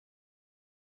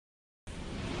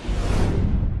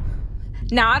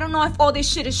Now, I don't know if all this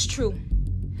shit is true,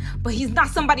 but he's not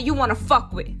somebody you want to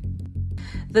fuck with.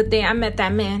 The day I met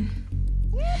that man,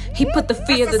 he put the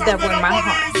fear of the devil in my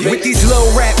heart. With these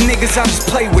little rap niggas, I just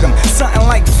play with them. Something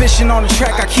like fishing on the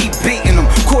track, I keep baiting them.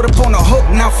 Caught up on the hook,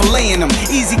 now filleting them.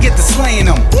 Easy get to slaying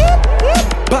them.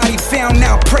 Body found,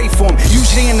 now pray for him.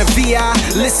 Usually in the VI,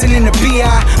 listening to BI.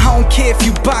 I don't care if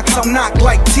you box, I'm not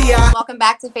like T.I. Welcome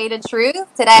back to Faded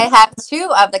Truth. Today I have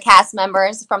two of the cast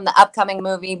members from the upcoming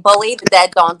movie Bully, The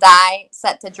Dead Don't Die,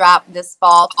 set to drop this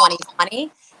fall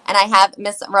 2020. And I have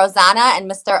Miss Rosanna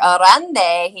and Mr.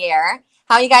 Orande here.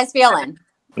 How are you guys feeling?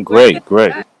 Great,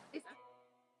 great.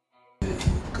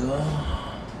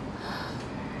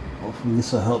 Hopefully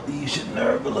this will help ease your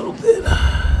nerve a little bit.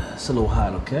 It's a little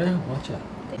hot, okay? Watch out.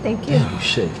 Thank you. You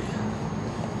shake it.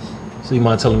 So you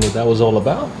mind telling me what that was all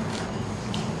about?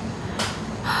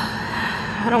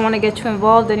 I don't want to get you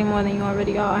involved any more than you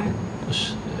already are.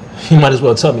 You might as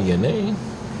well tell me your name.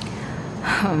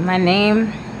 My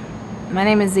name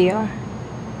is Zio.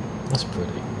 That's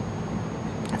pretty.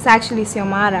 It's actually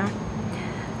Xiomara.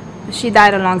 She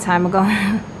died a long time ago.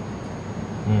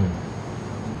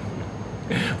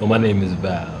 Well, my name is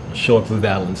Val, short for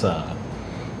Valentine.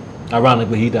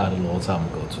 Ironically, he died a long time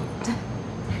ago, too.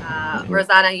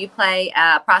 Rosanna, you play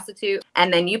a prostitute,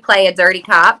 and then you play a dirty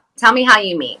cop. Tell me how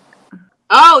you meet.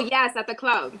 Oh, yes, at the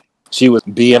club. She was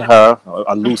being her,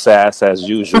 a loose ass as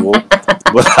usual.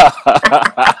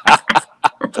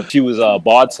 She was a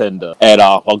bartender, and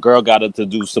her girl got her to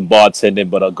do some bartending,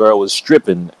 but her girl was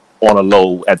stripping on a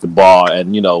low at the bar,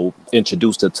 and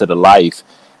introduced her to the life,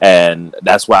 and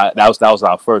that's why that was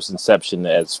our first inception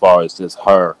as far as just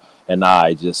her and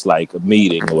I just like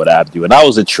meeting or what have you, and that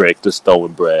was a trick, just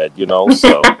throwing bread,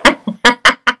 So.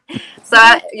 So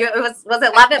was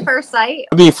it love at first sight?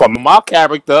 I mean, from my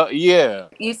character, yeah.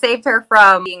 You saved her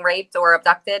from being raped or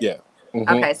abducted? Yeah.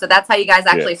 Mm-hmm. Okay, so that's how you guys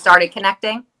actually started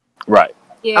connecting? Right.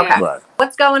 Yeah. Okay. Right.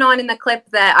 What's going on in the clip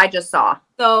that I just saw?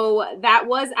 So that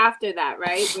was after that,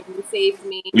 right? When you saved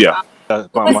me. Yeah. That's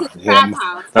my trap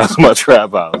house. That's my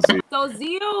trap house. Yeah. So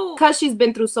Zio, because she's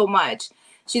been through so much,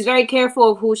 she's very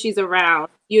careful of who she's around,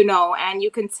 and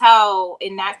you can tell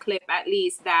in that clip at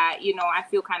least that, I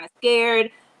feel kind of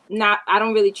scared. I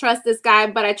don't really trust this guy,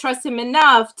 but I trust him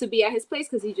enough to be at his place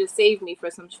because he just saved me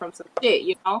from some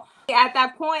shit, At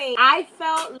that point, I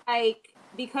felt like,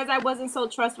 because I wasn't so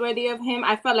trustworthy of him,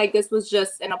 I felt like this was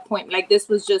just an appointment. Like, this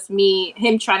was just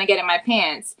him trying to get in my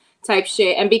pants type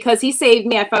shit. And because he saved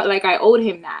me, I felt like I owed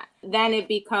him that. Then it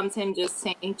becomes him just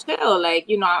saying, chill. Like,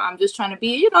 I'm just trying to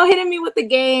be, hitting me with the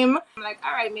game. I'm like,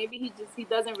 all right, maybe he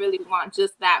doesn't really want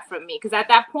just that from me. Because at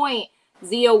that point,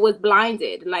 Zio was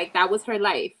blinded. Like, that was her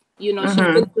life. She's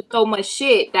been through so much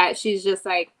shit that she's just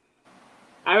like,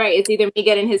 all right, it's either me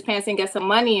getting his pants and get some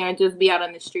money or just be out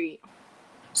on the street.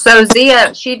 So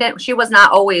Zia, she was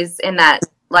not always in that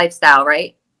lifestyle,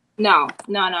 right? No.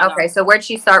 Okay, so where'd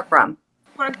she start from?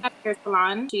 She worked at a hair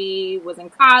salon. She was in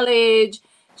college.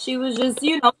 She was just,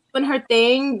 doing her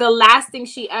thing. The last thing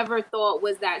she ever thought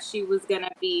was that she was gonna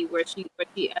be where she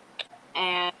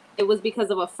and it was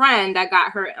because of a friend that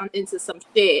got her into some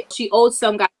shit. She owed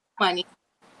some guy money.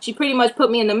 She pretty much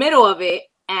put me in the middle of it,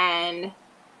 and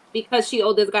because she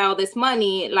owed this guy all this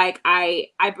money, like I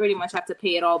pretty much have to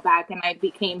pay it all back, and I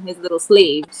became his little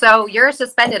slave. So you're a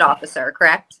suspended officer,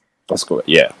 correct? That's correct.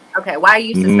 Yeah. Okay. Why are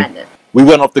you suspended? We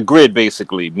went off the grid,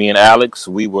 basically. Me and Alex,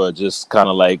 we were just kind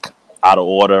of like out of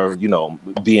order,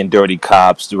 being dirty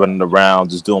cops, running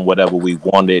around, just doing whatever we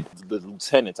wanted. The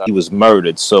lieutenant, he was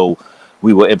murdered, so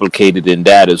we were implicated in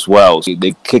that as well. So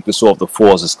they kicked us off the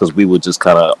forces because we were just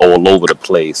kind of all over the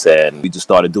place, and we just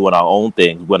started doing our own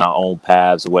thing, went our own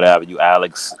paths or whatever.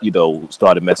 Alex,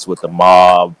 started messing with the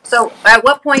mob. So at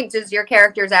what point does your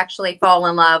characters actually fall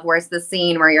in love? Where's the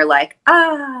scene where you're like,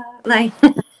 like?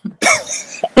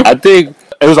 I think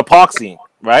it was a park scene,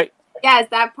 right? Yes,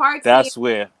 that park scene. That's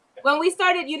where. When we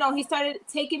started, he started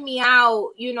taking me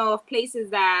out, of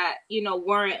places that,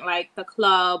 weren't like the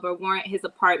club or weren't his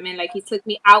apartment. Like, he took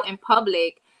me out in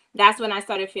public. That's when I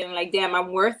started feeling like, damn,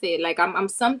 I'm worth it. Like, I'm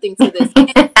something to this.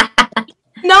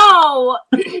 No,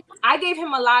 I gave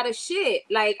him a lot of shit.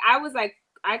 Like, I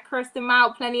cursed him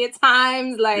out plenty of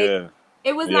times. Like,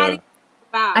 it was not even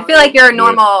about. I feel like you're a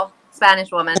normal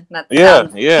Spanish woman.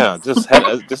 Just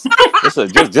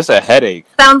a headache.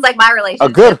 Sounds like my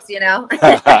relationships,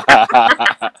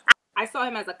 I saw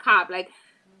him as a cop. Like,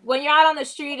 when you're out on the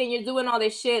street and you're doing all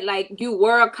this shit, like, you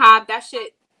were a cop, that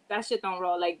shit don't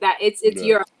roll like that. It's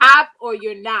you're a cop or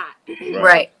you're not.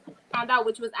 Right. Found out,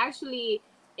 which was actually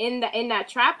in that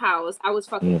trap house. I was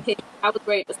fucking pissed. I was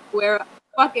ready to swear,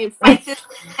 fucking fight this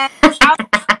man.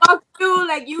 Fuck you,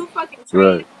 like, you fucking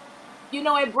trained. you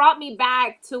know, it brought me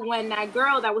back to when that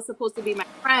girl that was supposed to be my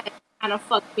friend kind of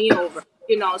fucked me over,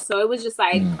 you know. So it was just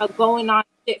like a going on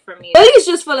shit for me. Billy's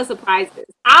just full of surprises.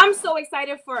 I'm so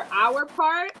excited for our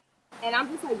part, and I'm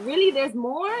just like, really, there's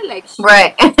more? Like, shit.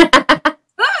 Right.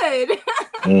 Good.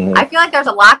 I feel like there's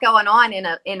a lot going on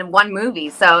in one movie.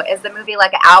 So is the movie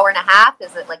like an hour and a half?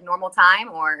 Is it like normal time,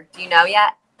 or do you know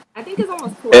yet? I think it's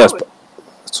almost 2 hours.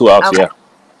 2 hours, Okay.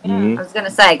 yeah. I was gonna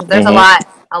say, because there's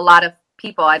a lot of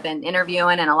people I've been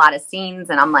interviewing and a lot of scenes,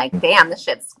 and I'm like, damn, this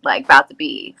shit's like about to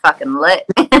be fucking lit.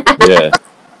 Yeah.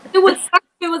 It would suck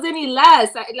if it was any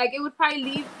less. Like, it would probably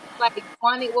leave like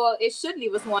wanting. Well, it should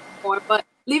leave us wanting more, but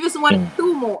leave us wanting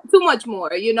too much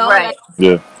more. You know, Right. like,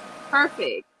 Yeah.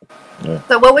 perfect.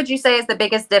 So what would you say is the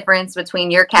biggest difference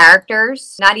between your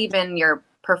characters, not even your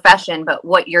profession, but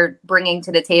what you're bringing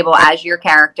to the table as your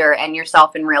character and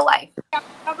yourself in real life?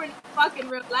 Covered fucking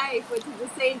real life, which is the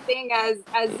same thing as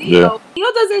Zio. Yeah.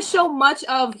 Zio doesn't show much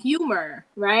of humor,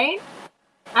 right?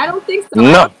 I don't think so.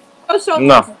 No. I don't show No.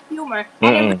 much of humor.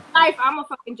 And in real life, I'm a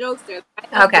fucking jokester.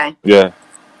 Okay. Yeah.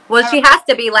 Well, she has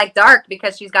to be like dark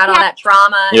because she's got all that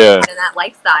trauma Yeah. and that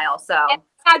lifestyle. So And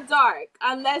I'm not dark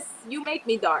unless you make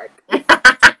me dark.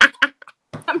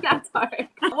 I'm not dark.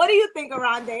 What do you think,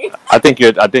 Arande? I think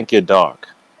you're dark.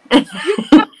 I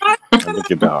think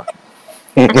you're dark.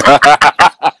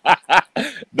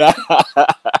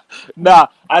 nah,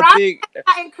 I think.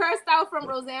 Gotten cursed out from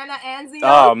Rosanna and Zio.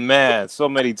 Oh man, so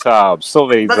many times, so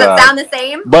many does times. it sound the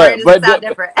same, But- or does but it sound the-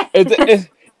 different?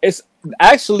 It's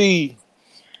actually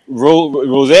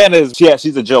Rosanna is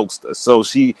she's a jokester, so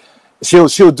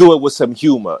she'll do it with some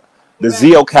humor. The Right.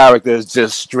 Zio character is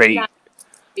just straight. Yeah.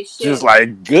 Just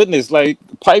like, goodness, like,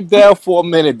 pipe down for a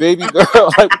minute, baby girl.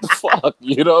 Like, what the fuck?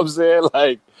 You know what I'm saying?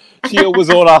 Like, she was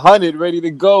on 100, ready to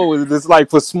go. And it's like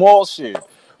for small shit.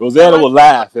 Rosanna will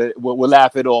laugh. Will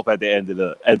laugh it off at the end of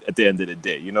the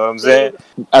day. You know what I'm saying?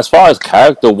 As far as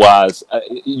character wise,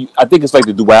 I think it's like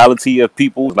the duality of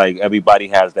people. Like everybody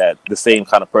has the same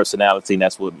kind of personality, and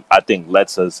that's what I think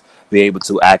lets us be able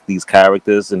to act these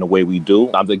characters in the way we do.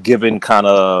 I'm the given kind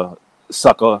of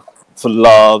sucker for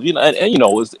love, you know, and you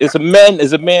know, it's a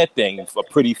man thing, a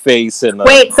pretty face and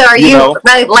Wait, so are you know?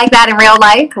 like that in real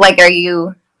life? Like, are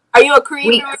you a creep?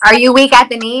 weak? Are you weak at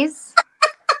the knees?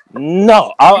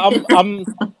 No, I'm.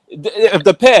 It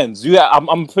depends. Yeah,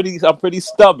 I'm pretty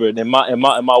stubborn in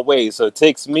my ways. So it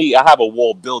takes me. I have a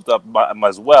wall built up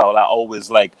as well. I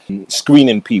always like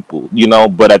screening people, you know.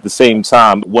 But at the same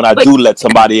time, when I do let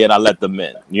somebody in, I let them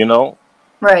in, you know.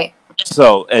 Right.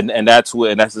 So and that's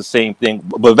the same thing.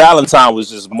 But Valentine was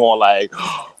just more like,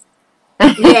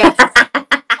 Yeah.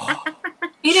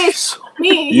 He didn't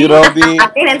me. you know what I mean?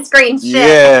 He didn't scream shit.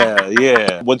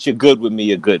 Yeah. Once you're good with me,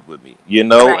 you're good with me. You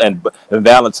know, Right. and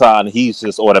Valentine, he's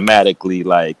just automatically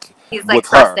like He's like with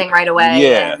her. trusting right away.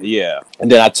 Yeah.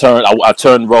 And then I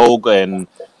turn rogue and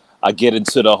I get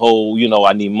into the whole, you know,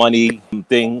 I need money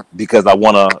thing because I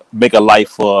want to make a life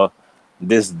for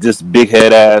this big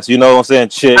head ass, you know what I'm saying,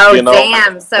 chick. Oh, you know?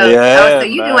 damn! So Yeah,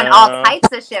 you man. doing all types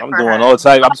of shit I'm for doing her. all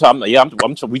type.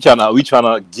 We trying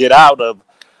to get out of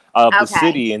the Okay.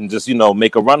 city and just, you know,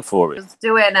 make a run for I it. was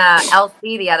doing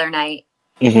LC the other night,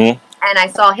 Mm-hmm. and I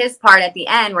saw his part at the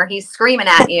end where he's screaming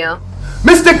at you.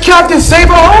 Mr. Captain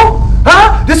Saberhole?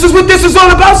 Huh? This is what this is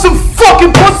all about? Some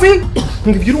fucking pussy?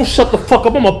 If you don't shut the fuck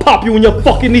up, I'm gonna pop you in your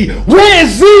fucking knee. Where's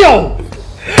Zio?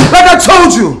 Like I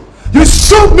told you, you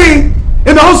shoot me,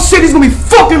 and the whole city's gonna be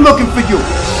fucking looking for you.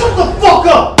 Shut the fuck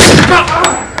up!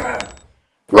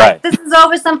 Right. This is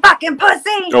over some fucking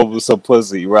pussy. Over some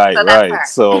pussy. Right. So that's right. her.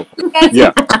 So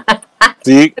yeah.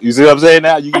 See, you see what I'm saying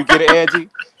now? You get it, Angie.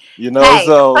 You know, Hey,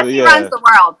 so pussy yeah. runs the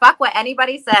world. Fuck what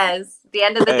anybody says. At the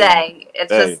end of the Hey. day,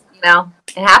 it's Hey. just, you know,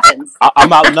 it happens.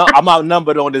 I'm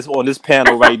outnumbered on this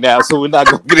panel right now, so we're not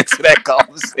gonna get into that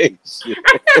conversation.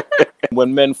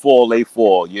 When men fall, they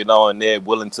fall, you know, and they're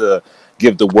willing to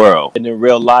give the world. And in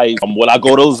real life, will I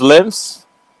go those lengths?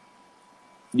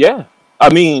 Yeah, I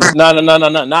mean, not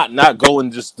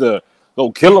going just to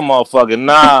go kill a motherfucker.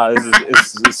 Nah,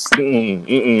 it's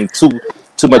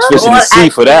too much fish in the sea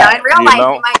for that. In real you life,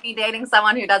 know? you might be dating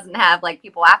someone who doesn't have like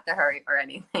people after her or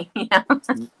anything. You know,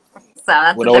 so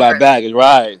that's With the all that difference. baggage,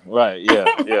 right,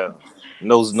 yeah.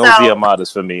 No So-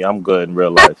 Ziamadas for me. I'm good in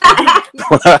real life.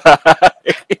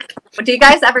 Do you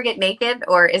guys ever get naked,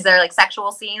 or is there like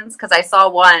sexual scenes? Because I saw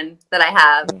one that I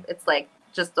have. It's like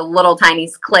just a little tiny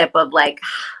clip of like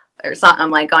or something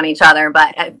like on each other.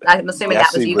 But I'm assuming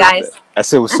that was you guys. I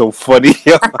said it was so funny.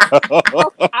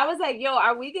 I was like, yo,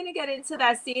 are we gonna get into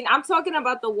that scene? I'm talking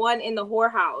about the one in the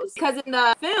whorehouse. Because in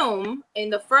the film, in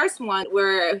the first one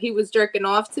where he was jerking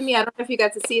off to me, I don't know if you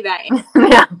got to see that.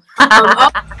 Yeah.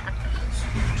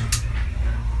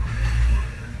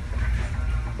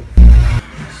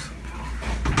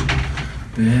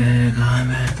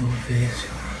 Pégame tu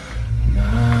vicio,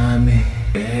 mami.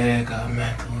 Pégame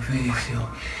tu vicio,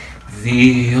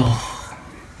 Dios.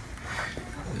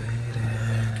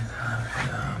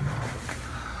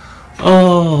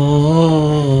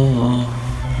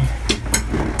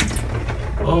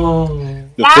 Oh.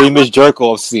 The famous jerk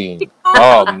off scene.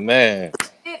 Oh man.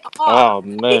 Oh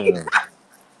man.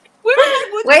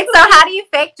 Wait, so how do you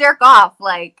fake jerk off?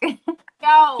 Like,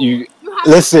 You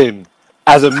listen.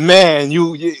 As a man,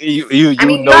 you I mean,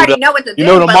 you know already the know what to do. you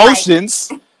know the but, like,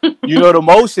 motions. You know the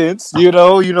motions. You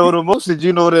know the motions.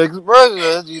 You know the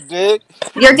expressions. You dig?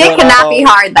 your dick But, cannot be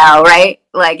hard, though, right?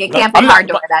 Like, it can't be I'm not- hard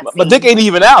during that my scene. dick ain't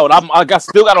even out.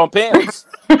 Still got on pants.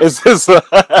 It's just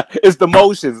it's the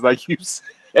motions, like you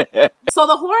said. So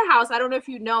the whorehouse, I don't know if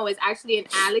you know, is actually in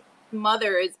Alex's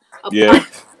mother's Yeah.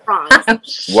 apartment.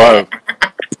 Word.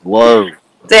 Word.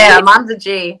 Damn, mom's a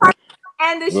G.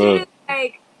 And the shit is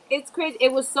like, it's crazy.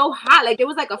 It was so hot. Like, there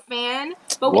was like a fan.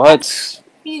 But we had What?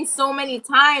 seen so many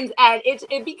times, and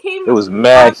it became. It was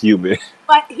mad humid.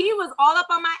 But he was all up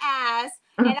on my ass,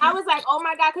 and I was like, "Oh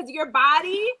my god!" Because your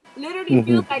body literally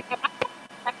feels like, am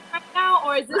I right now,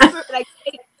 or is this for like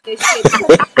this shit?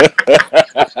 What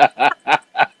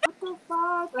the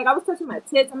fuck? Like, I was touching my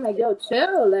tits. I'm like, "Yo,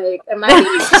 chill." Like, am I?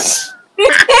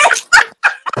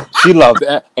 She loved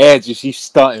Angie. She's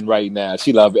stunting right now.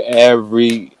 She loved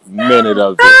every minute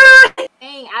of it.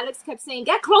 Dang, Alex kept saying,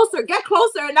 "Get closer,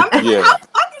 and I'm like, Yeah.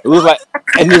 It was like,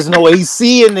 and there's no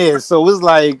AC in there, so it was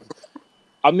like,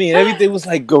 I mean, everything was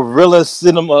like guerrilla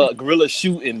cinema, guerrilla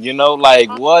shooting. You know, like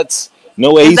what?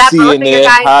 No Is that AC both in of your there.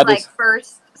 guys' Hot like as-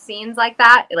 first scenes like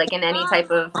that, like in any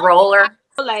type of role or?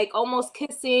 like almost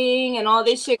kissing and all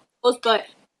this shit goes, but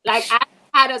like I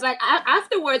had us like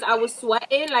afterwards I was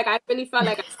sweating, like I really felt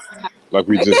like like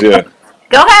we just yeah.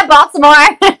 Go ahead, Baltimore.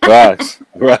 Right.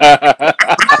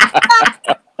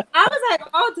 I was like,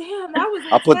 oh damn, that was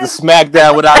I put the smack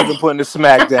down without even putting the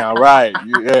smack down. Right.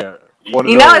 Yeah. One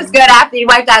of You know those. it's good after you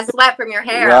wipe that sweat from your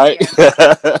hair. Right.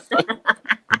 I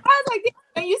was like,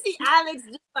 and you see Alex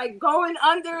just like going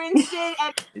under and shit,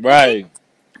 and Right.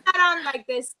 had on like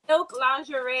this silk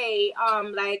lingerie,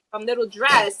 like little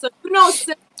dress. So you know,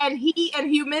 silk and heat and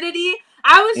humidity.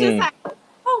 I was just like,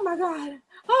 oh my god.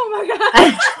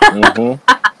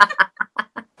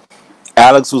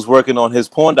 Alex was working on his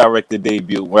porn director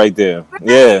debut right there.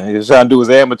 Yeah, he was trying to do his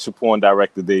amateur porn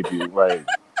director debut. Right.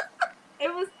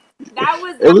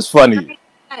 It was funny.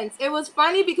 It was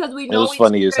funny because we It know was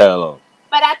funny as hell.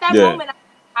 But at that Yeah. moment,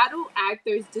 how do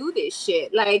actors do this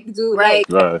shit? Like, Right.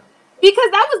 Right.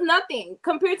 because that was nothing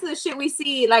compared to the shit we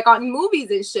see like on movies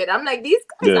and shit. I'm like, these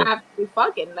guys Yeah. have to be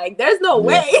fucking. Like, there's no Yeah.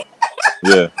 way.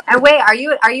 Yeah. And wait, are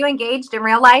you engaged in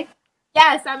real life?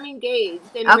 Yes, I'm engaged.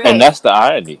 In Okay. real- And that's the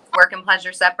irony. Work and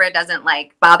pleasure separate doesn't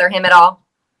like bother him at all.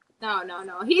 No.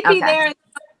 He'd be Okay. there in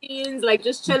the scenes, like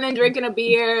just chilling, drinking a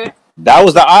beer. That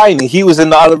was the irony. He was in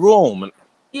the other room.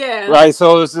 Yeah. Right.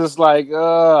 So it's just like,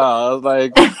 I'm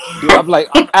like,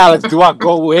 Alex, do I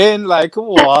go in? Like, come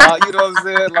on. You know what I'm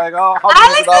saying? Like, oh,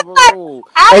 husband's in the other room.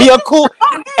 And he a cool,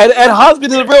 and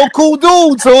husband is a real cool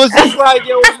dude. So it's just like,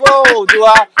 yo, bro, do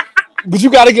I? But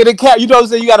you got to get a cat. You know what I'm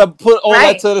saying? You got to put all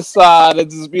Right. that to the side and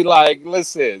just be like,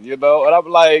 listen, you know? And I'm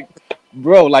like,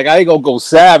 bro, like, I ain't going to go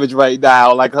savage right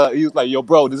now. Like, he was like, yo,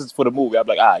 bro, this is for the movie. I'm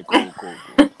like, all right, cool.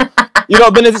 You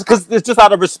know, but it's because it's just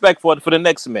out of respect for the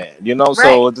next man, you know?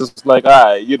 So it's just like, all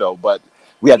right, you know, but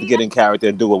we have to get in character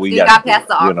and do what we You got got to do, past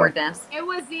the you know? awkwardness. It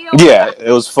was the Yeah,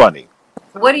 it was funny.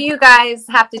 What do you guys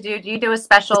have to do? Do you do a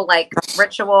special like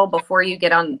ritual before you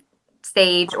get on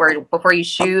stage or before you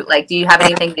shoot? Like, do you have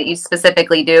anything that you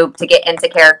specifically do to get into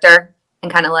character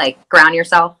and kind of like ground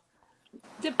yourself?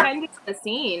 Depending on the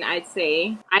scene, I'd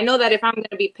say. I know that if I'm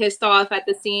gonna be pissed off at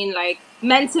the scene, like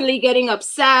mentally getting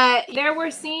upset, there were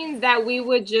scenes that we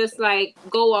would just like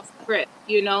go off script,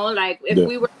 you know, like if Yeah.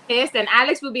 we were pissed and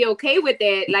Alex would be okay with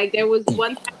it. Like there was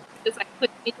one time just like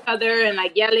pushing each other and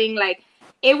like yelling, like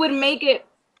it would make it.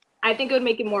 I think it would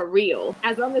make it more real.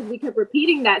 As long as we kept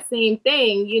repeating that same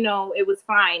thing, you know, it was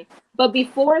fine. But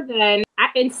before then,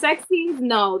 in sex scenes,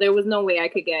 no, there was no way I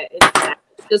could get into that.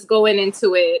 Just going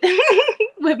into it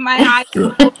with my eyes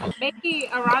closed. Maybe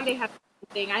around they have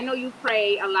something. I know you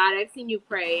pray a lot. I've seen you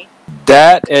pray.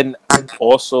 That, and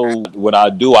also what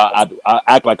I do, I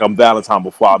act like I'm Valentine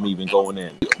before I'm even going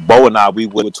in. Bo and I, we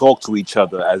would talk to each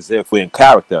other as if we're in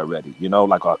character already, you know,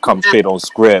 like I come straight on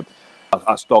script.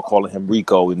 I start calling him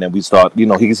Rico, and then we start, you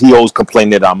know, he always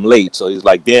complained that I'm late. So he's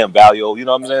like, damn, Valio, you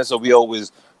know what I'm saying? So we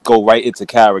always go right into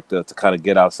character to kind of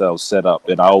get ourselves set up.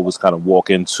 And I always kind of walk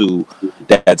into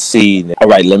that scene. All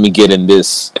right, let me get in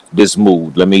this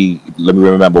mood. Let me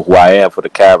remember who I am for the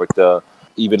character.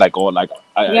 Even like on like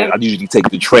Yeah. I usually take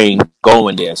the train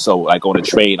going there. So like on the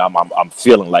train, I'm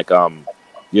feeling like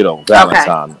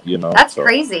Valentine. You know, That's so,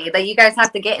 crazy that you guys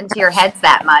have to get into your heads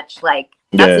that much. Like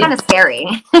that's Yeah. kind of scary.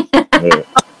 Yeah.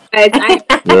 I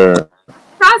Yeah.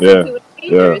 prostitute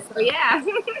dangerous, so yeah.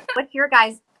 What's your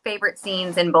guys' favorite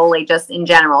scenes in Bully, just in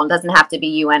general? It doesn't have to be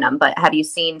you in them, but have you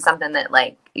seen something that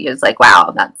like you was like,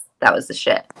 wow, that was the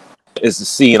shit? It's the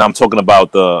scene I'm talking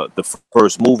about, the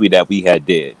first movie that we had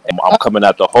did. And I'm coming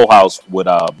out the whole house with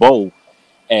Bo,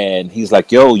 and he's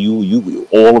like, "Yo, you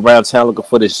all around town looking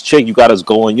for this chick. You got us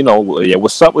going. You know, yeah.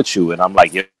 What's up with you?" And I'm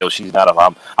like, "Yo, she's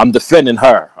not. I'm defending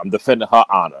her. I'm defending her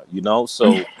honor. You know."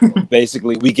 So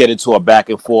basically, we get into a back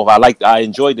and forth. I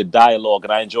enjoyed the dialogue,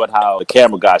 and I enjoyed how the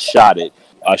camera guy shot it.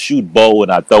 I shoot Bo,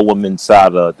 and I throw him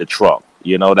inside the truck.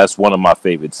 You know, that's one of my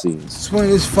favorite scenes. Swing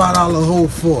this $5 hole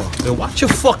for. Yo, watch your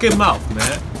fucking mouth,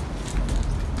 man.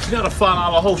 You got a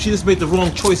 $5 hoe. She just made the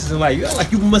wrong choices in life. You're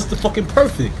like you must have fucking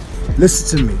perfect.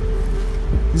 Listen to me.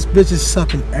 This bitch is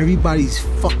sucking everybody's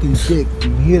fucking dick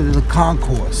from here to the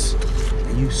concourse.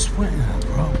 And you sweating her,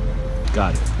 bro.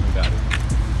 Got it.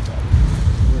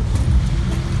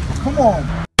 Come on.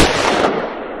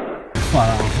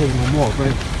 $5 hole no more,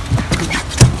 baby.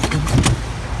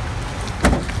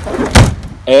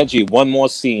 Angie, one more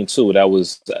scene too. That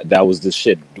was the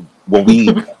shit when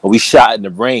we shot in the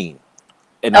rain.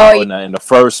 In the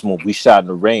first movie, we shot in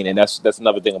the rain, and that's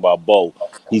another thing about Bo.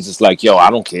 He's just like, yo, I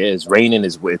don't care. It's raining,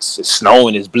 it's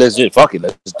snowing, it's blizzard. Fuck it,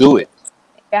 let's do it.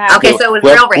 Yeah. Okay, so it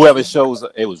was real rain. Whoever shows,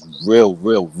 it was real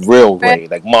rain,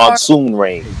 like monsoon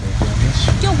rain.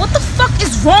 Yo, what the fuck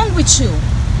is wrong with you?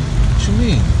 What you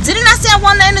mean? Didn't I say I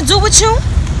want nothing to do with you?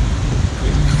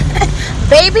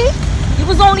 Baby, it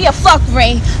was only a fuck,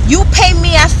 Ray. You pay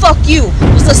me, I fuck you.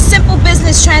 It was a simple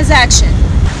business transaction.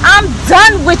 I'm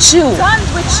done with you. So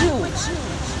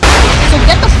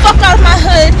get the fuck out of my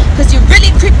hood, because you're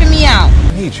really creeping me out.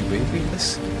 I need you, baby.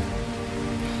 Listen.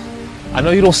 I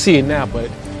know you don't see it now, but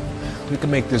we can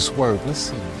make this work.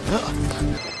 Listen.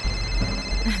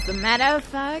 As a matter of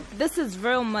fact, this is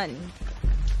real money.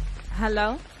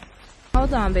 Hello?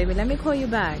 Hold on, baby. Let me call you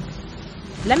back.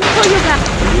 Yeah, bitch.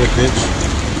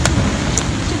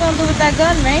 What you gonna do with that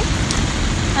gun, Ray?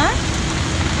 Huh?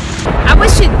 I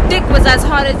wish your dick was as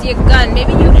hard as your gun.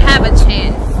 Maybe you'd have a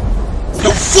chance. Yo,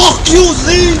 fuck you,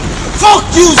 Z! Fuck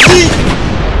you, Z!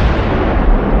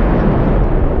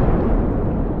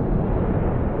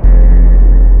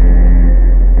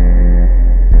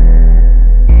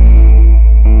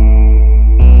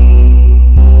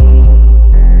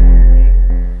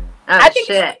 I think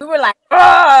Shit. we were like,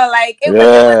 oh, like it was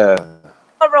Yeah.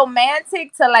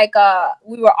 romantic to like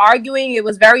we were arguing. It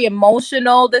was very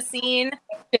emotional, the scene.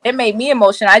 It made me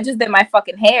emotional. I just did my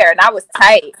fucking hair and I was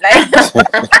tight. Like the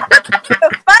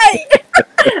fight.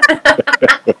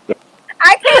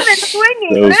 I came in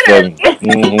swinging, That was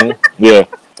literally. funny. Yeah.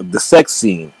 The sex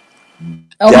scene.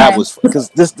 Okay. That was because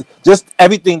just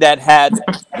everything that had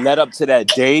led up to that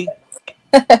day.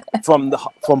 From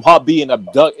her being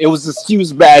abducted, it was this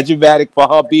huge dramatic for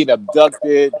her being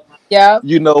abducted. Yeah.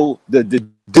 You know, the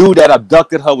dude that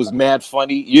abducted her was mad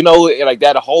funny. You know, like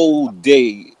that whole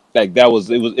day, like that was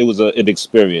an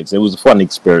experience. It was a fun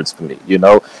experience for me. You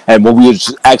know, and when we were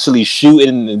actually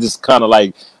shooting and just kind of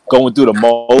like going through the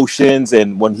motions,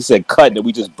 and when he said cut, and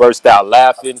we just burst out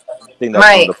laughing. I think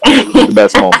that's one of the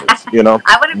best moments. You know,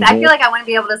 I feel like I wouldn't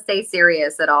be able to stay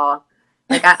serious at all.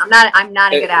 Like I'm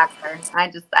not a good actor.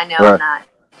 I know I'm not.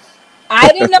 I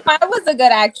didn't know I was a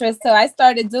good actress till I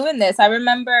started doing this. I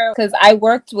remember because I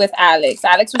worked with Alex.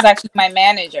 Alex was actually my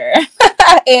manager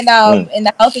in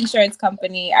the health insurance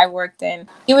company I worked in.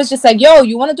 He was just like, "Yo,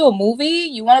 you want to do a movie?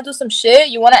 You want to do some shit?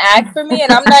 You want to act for me?"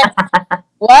 And I'm like,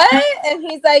 "What?" And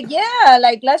he's like, "Yeah,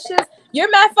 like let's just." You're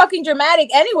mad fucking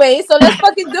dramatic anyway, so let's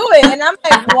fucking do it. And I'm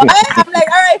like, what? I'm like,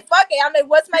 all right, fuck it. I'm like,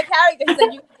 what's my character? He's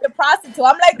like, you're the prostitute.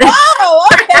 I'm like, oh,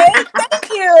 okay,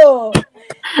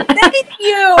 thank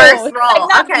you. First role,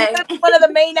 like, okay. You're one of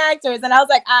the main actors. And I was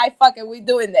like, all right, fuck it, we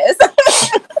doing this.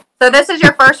 So this is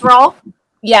your first role?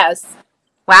 Yes.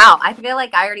 Wow, I feel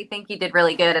like I already think you did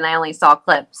really good, and I only saw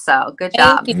clips, so good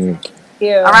job. Thank you.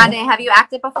 Arande, have you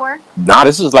acted before? Nah,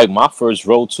 this is like my first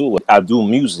role too. I do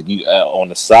music on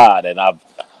the side, and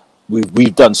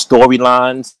we've done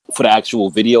storylines for the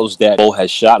actual videos that Bo has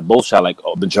shot. Bo shot like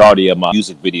a majority of my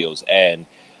music videos, and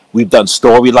we've done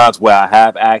storylines where I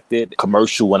have acted.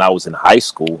 Commercial when I was in high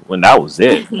school, when that was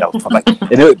it. That was like,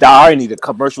 and the irony, the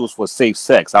commercial was for safe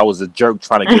sex. I was a jerk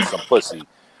trying to get some pussy.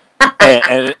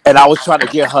 and I was trying to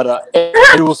get her to,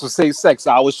 and it was for safe sex.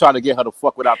 So I was trying to get her to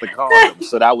fuck without the condom.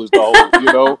 So that was the whole,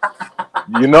 you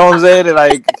know what I'm saying? And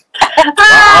like, I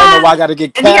don't know why I got to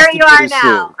get casted. And here you are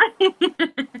now.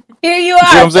 Here you You know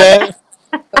are. what I'm saying?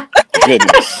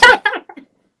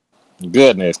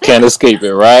 Goodness, can't escape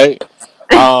it, right?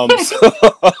 But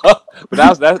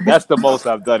that's the most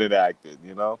I've done in acting,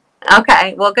 you know.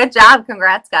 Okay, well, good job.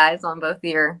 Congrats, guys, on both of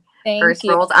your Thank first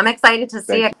you. roles. I'm excited to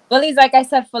see it. Bully's, like I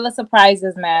said, full of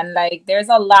surprises, man. Like, there's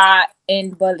a lot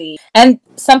in Bully, and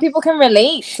some people can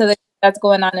relate to the that's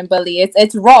going on in Bully.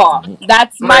 It's raw.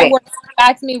 That's my Right. word. If you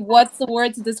ask me what's the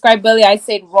word to describe Bully, I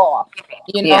say raw.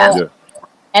 You know. Yeah.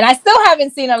 And I still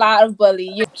haven't seen a lot of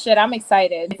Bully. Shit, I'm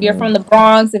excited. If you're from the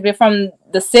Bronx, if you're from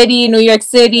the city, New York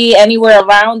City, anywhere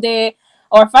around it,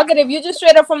 or fuck it, if you're just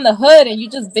straight up from the hood and you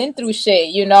just been through shit,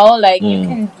 you know, like you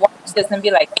can watch this and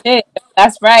be like, shit,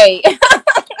 that's right.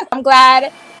 I'm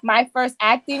glad my first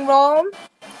acting role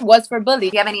was for Bully.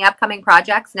 Do you have any upcoming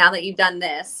projects now that you've done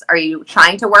this? Are you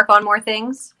trying to work on more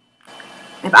things?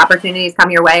 If opportunities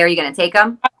come your way, are you going to take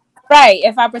them? Right.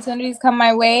 If opportunities come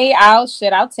my way, I'll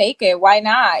take it. Why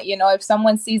not? You know, if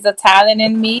someone sees a talent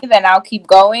in me, then I'll keep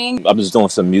going. I'm just doing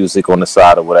some music on the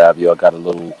side or whatever. I got a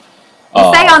little.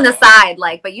 You say on the side,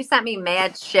 like, but you sent me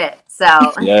mad shit. So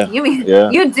you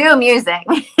do music.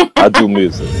 I do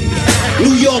music.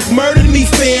 New York murdered me,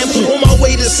 fam. On my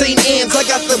way to St. Anne's, I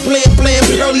got the blam,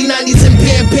 early 90s in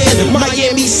Pan,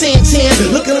 Miami,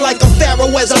 Santan, looking like a pharaoh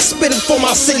as I spit it for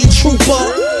my city trooper.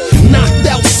 Knocked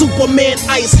out Superman,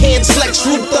 ice hand, Lex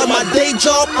Luthor. My day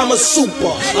job, I'm a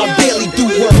super. I barely do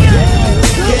work.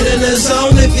 Get in the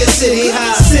zone if you're city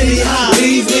high.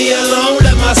 Leave me alone,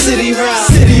 let my city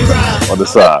ride. On the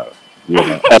side.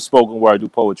 Yeah, as spoken word, I do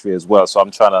poetry as well. So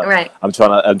I'm trying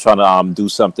to do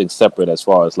something separate as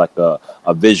far as like a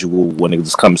visual when it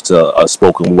just comes to a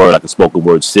spoken word, like a spoken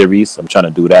word series. I'm trying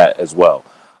to do that as well.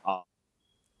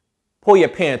 Pull your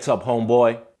pants up,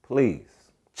 homeboy, please.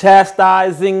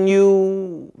 Chastising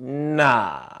you?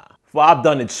 Nah. For I've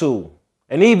done it too.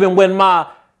 And even when my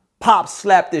pop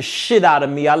slapped the shit out of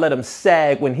me, I let him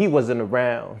sag when he wasn't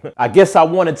around. I guess I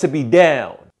wanted to be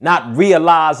down. Not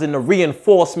realizing the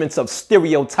reinforcements of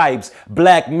stereotypes,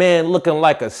 black men looking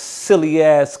like a silly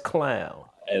ass clown.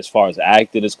 As far as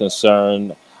acting is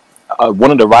concerned, one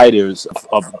of the writers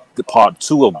of the part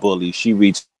 2 of Bully, she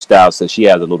reached out, said she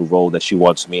has a little role that she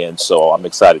wants me in. So I'm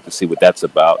excited to see what that's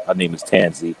about. Her name is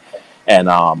Tansy.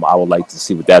 And I would like to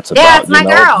see what that's about. Yeah, it's my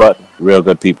girl. But real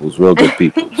good peoples.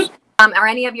 Are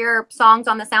any of your songs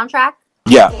on the soundtrack?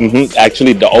 Yeah,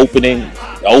 actually, the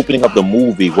opening of the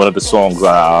movie, one of the songs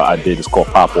I did is called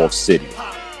 "Pop Off City,"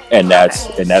 and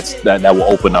that will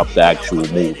open up the actual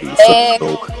movie.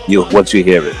 So once you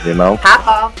hear it, you know. Pop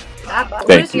off.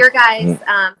 Who's your guys'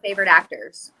 favorite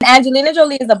actors? Angelina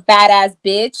Jolie is a badass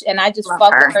bitch, and I just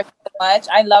fuck with her so much.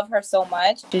 I love her so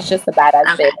much. She's just a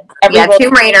badass bitch.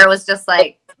 Tomb Raider was just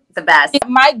like the best.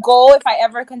 My goal, if I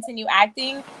ever continue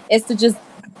acting, is to just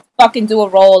fucking do a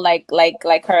role like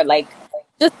her, like.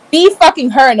 Just be fucking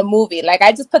her in a movie. Like,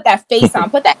 I just put that face on.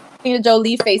 Put that Angelina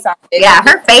Jolie face on. Yeah,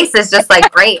 her face is just,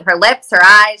 like, great. Her lips, her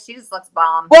eyes, she just looks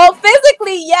bomb. Well,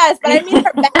 physically, yes. But I mean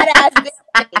her badass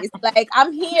face. Like,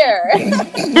 I'm here.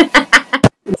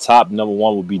 Top number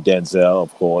 1 would be Denzel,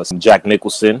 of course. Jack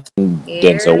Nicholson,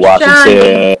 Denzel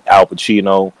Washington, Al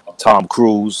Pacino, Tom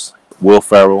Cruise, Will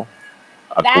Ferrell.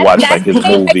 I could watch, like, his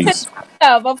movies.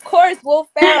 Of course, Will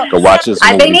Ferrell. Go watch his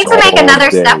movies. They need to make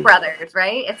another Step Brothers,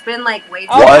 right? It's been like way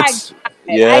too long.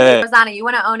 Yeah. Rosanna, you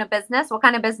want to own a business? What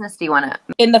kind of business do you want to?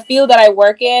 In the field that I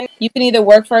work in, you can either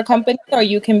work for a company or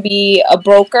you can be a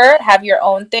broker, have your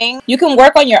own thing. You can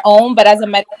work on your own, but as a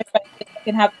medical professional, you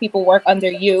can have people work under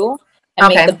you and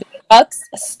make the big bucks.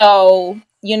 So,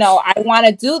 you know, I want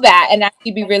to do that and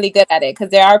actually be really good at it, because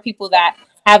there are people that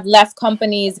have left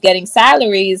companies getting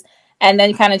salaries and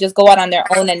then kind of just go out on their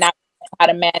own and not how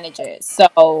to manage it.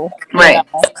 So you know,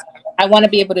 I want to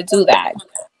be able to do that.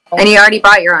 And you already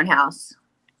bought your own house?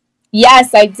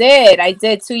 Yes, I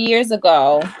did 2 years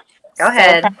ago. Go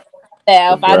ahead.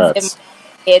 That's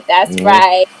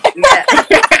right.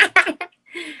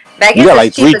 You got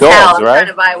like 3 dogs, right? I'm trying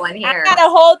to buy one here. I got a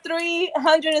whole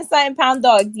 300 and something pound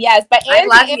dogs. Yes, but I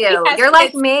love you. You're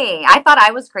like me. I thought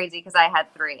I was crazy because I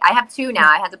had 3. I have 2 now.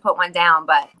 I had to put one down,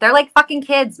 but they're like fucking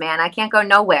kids, man. I can't go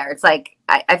nowhere. It's like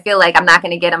I feel like I'm not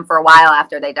going to get them for a while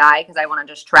after they die because I want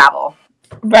to just travel.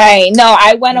 Right. No,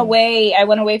 I went away. I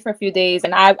went away for a few days,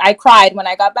 and I cried when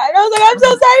I got back. I was like, I'm so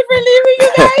sorry for leaving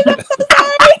you guys. I'm so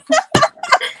sorry.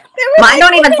 Mine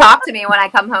don't even talk to me when I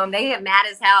come home. They get mad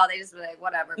as hell. They just be like,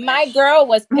 whatever. Bitch. My girl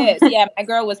was pissed. Yeah, my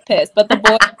girl was pissed. But the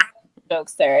boy,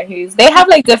 jokester. They have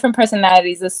like different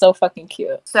personalities. It's so fucking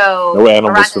cute. So No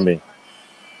animals for Arun- me.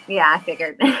 Yeah, I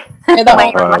figured. They're the The way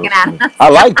only you were looking at him. I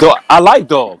like dogs. I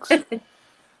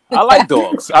like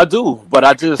dogs. I do, but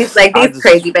I just He's like, I these just-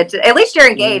 crazy bitches. At least you're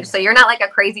engaged, so you're not like a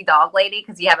crazy dog lady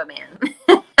because you have a man.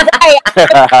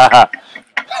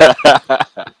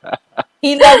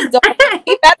 He loves dogs.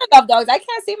 He better love dogs. I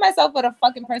can't see myself with a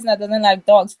fucking person that doesn't like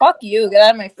dogs. Fuck you. Get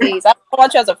out of my face. I don't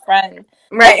want you as a friend.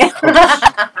 Right.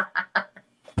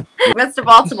 Mr.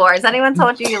 Baltimore, has anyone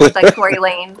told you look like Tory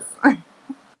Lanez?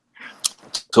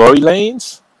 Tory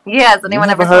Lanez? Yeah, has anyone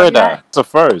Never ever told heard you that. It's a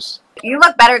first. You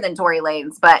look better than Tory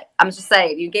Lanez, but I'm just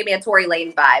saying, you gave me a Tory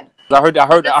Lanez vibe. I heard he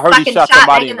Fucking shot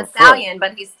somebody in Megan the Thee Stallion,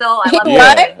 but he's still, I love him.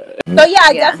 Yeah. So yeah,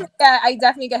 Yeah. I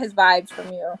definitely get his vibes from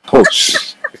you. Oh,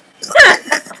 shit. Full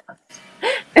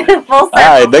All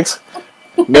right,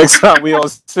 circle. next time we on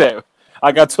set,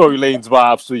 I got Tory Lane's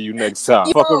vibes for you next time.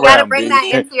 You Fuck around, gotta bring that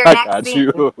baby. into your I next got scene.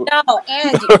 you. No,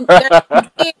 and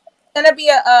it's gonna be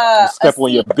a Step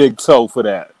on your big toe for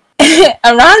that.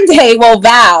 Arande, well,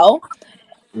 Val.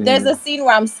 There's Mm. a scene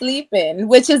where I'm sleeping,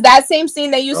 which is that same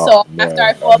scene that you Oh, saw man, after I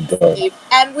I'm fall done. asleep,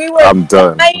 and we were I'm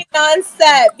done. dying on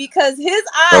set because his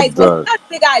I'm eyes, well, done. not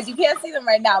big eyes, you can't see them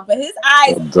right now, but his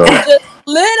eyes I'm done. just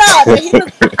lit up, and he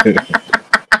was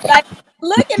like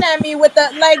looking at me with the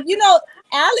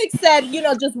Alex said,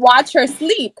 just watch her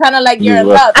sleep, kind of like you're in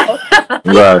Yeah. love.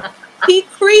 Right. He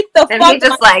creeped the And fuck. he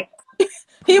just like,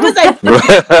 He was like,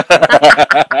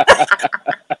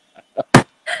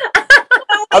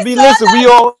 I mean, listen,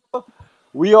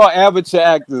 we all amateur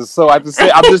actors, so I'm just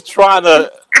trying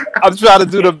to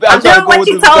do the. I'm trying doing to go what with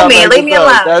you this told guy me. like Leave me this.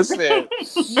 alone. That's it.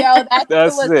 yo, that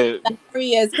That's was it.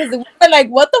 hilarious because we were like,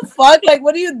 what the fuck? Like,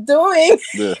 what are you doing?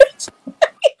 Yeah.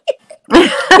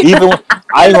 Even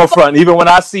I ain't gonna front. Even when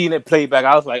I seen it played back,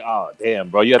 I was like, "Oh damn,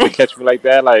 bro, you have to catch me like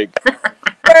that." Like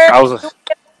I was,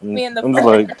 Me in the I'm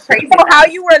front. like, crazy. So how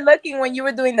you were looking when you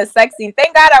were doing the sex scene.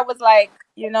 Thank God I was like,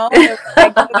 it was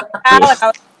like out and I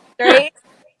was straight.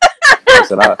 I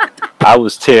said, I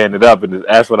was tearing it up, and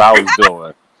that's what I was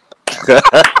doing.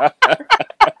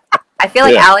 I feel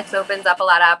like Yeah. Alex opens up a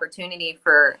lot of opportunity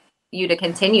for you to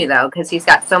continue though, because he's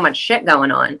got so much shit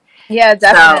going on. Yeah,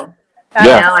 definitely. So,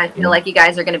 Yeah. you know, I feel like you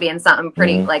guys are going to be in something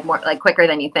pretty Mhm. like more like quicker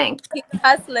than you think. He's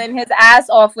hustling his ass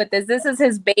off with this. This is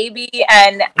his baby,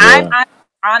 and I'm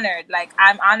honored. Like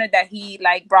I'm honored that he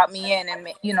brought me in and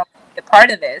be a part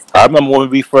of this. I remember when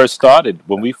we first started,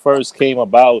 when we first came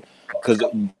about, because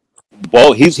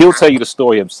Bo, he'll tell you the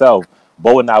story himself.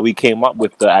 Bo and I, we came up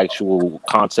with the actual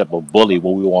concept of Bully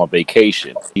when we were on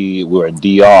vacation. We were in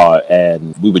DR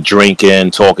and we were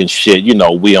drinking, talking shit.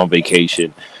 We on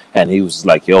vacation, and he was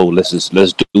like, "Yo, let's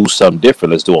do something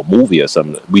different. Let's do a movie or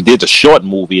something." We did a short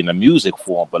movie in a music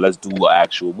form, but let's do an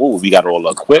actual movie. We got all the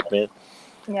equipment.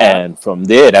 Yeah. And from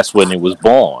there, that's when it was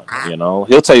born.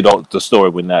 He'll tell you the story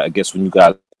when you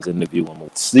guys interview him.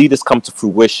 See this come to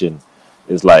fruition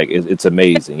is like it's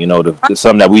amazing. The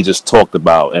something that we just talked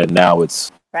about, and now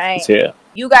it's Right. here.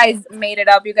 You guys made it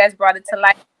up. You guys brought it to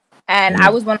life. And I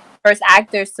was one of the first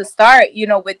actors to start,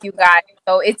 with you guys.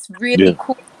 So it's really Yeah.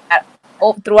 cool that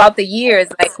throughout the years,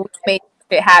 we made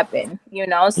it happen, So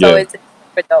Yeah. it's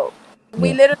super dope. We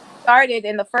Yeah. literally started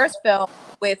in the first film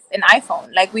with an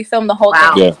iPhone. Like we filmed the whole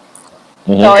Wow. thing. Yeah.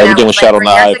 Mhm. So Everything that was was shot like on 3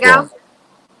 the years iPhone. ago?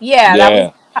 Yeah,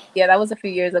 Yeah. that was a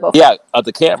few years ago. Yeah,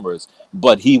 the cameras.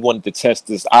 But he wanted to test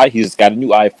this. He's got a new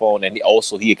iPhone, and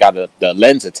he got the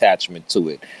lens attachment to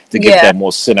it to get Yeah. that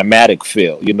more cinematic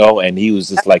feel, And he was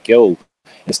just like, "Yo,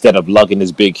 instead of lugging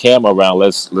this big camera around,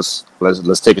 let's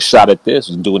take a shot at this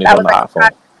and doing it That on was the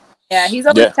like- iPhone." Yeah, he's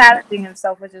always Yeah. challenging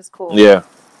himself, which is cool. Yeah,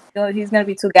 He's gonna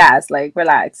be too gassed. Like,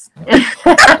 relax. right.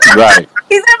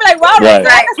 He's gonna be like, "Wow, Right.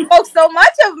 Rosanna spoke so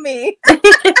much of me."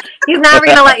 He's never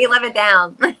going to let you live it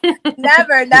down.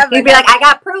 Never. He'd be like, I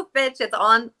got proof, bitch. It's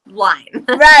online.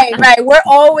 Right. We're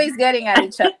always getting at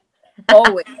each other.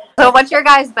 Always. So what's your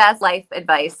guys' best life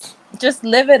advice? Just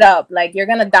live it up. Like you're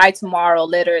gonna die tomorrow,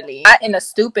 literally. Not in a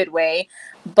stupid way,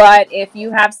 but if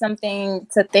you have something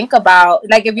to think about,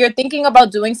 like if you're thinking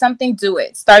about doing something, do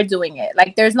it. Start doing it.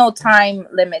 Like there's no time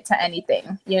limit to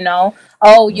anything,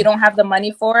 Oh, you don't have the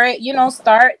money for it,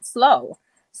 start slow.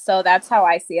 So that's how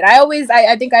I see it.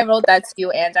 I think I wrote that to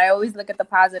you, and I always look at the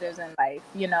positives in life,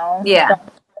 Yeah.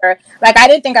 Like I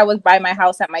didn't think I would buy my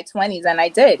house at my 20s, and I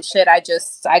did. Shit,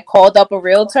 I called up a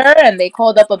realtor, and they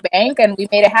called up a bank, and we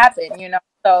made it happen.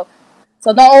 So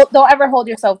don't ever hold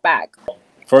yourself back.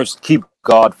 First, keep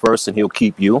God first, and He'll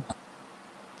keep you.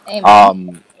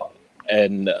 Amen.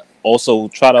 And also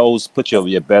try to always put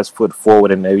your best foot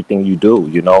forward in everything you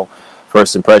do.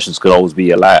 First impressions could always be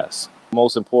your last.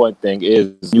 Most important thing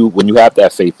is when you have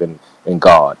that faith in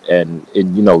God, and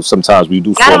you know, sometimes we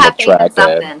do fall off track.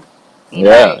 Something, you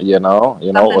know,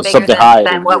 or something higher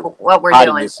than what we're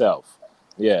doing. Yourself.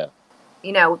 Yeah.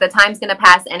 You know, the time's gonna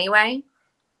pass anyway.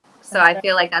 So I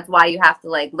feel like that's why you have to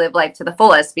like live life to the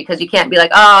fullest, because you can't be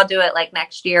like, oh, I'll do it like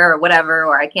next year or whatever,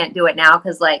 or I can't do it now,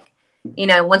 because like, you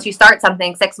know, once you start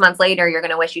something 6 months later, you're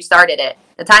gonna wish you started it.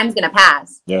 The time's gonna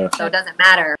pass. Yeah. So it doesn't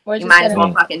matter. You might as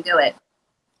well fucking do it.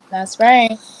 That's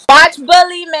right. Watch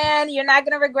Bully, man. You're not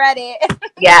gonna regret it.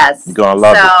 Yes. You're gonna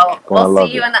love it. So we'll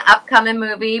see you in the upcoming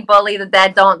movie, Bully the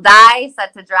Dead Don't Die,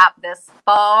 set to drop this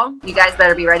fall. You guys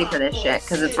better be ready for this shit,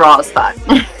 because it's raw as fuck.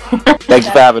 Thanks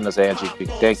for having us, Angie.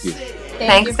 Thank you.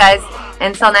 Thanks, guys.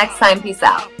 Until next time, peace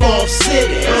out. All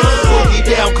city,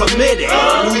 down committed.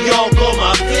 New York on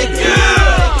my figure.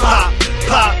 Pop,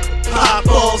 pop, pop,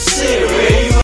 all city.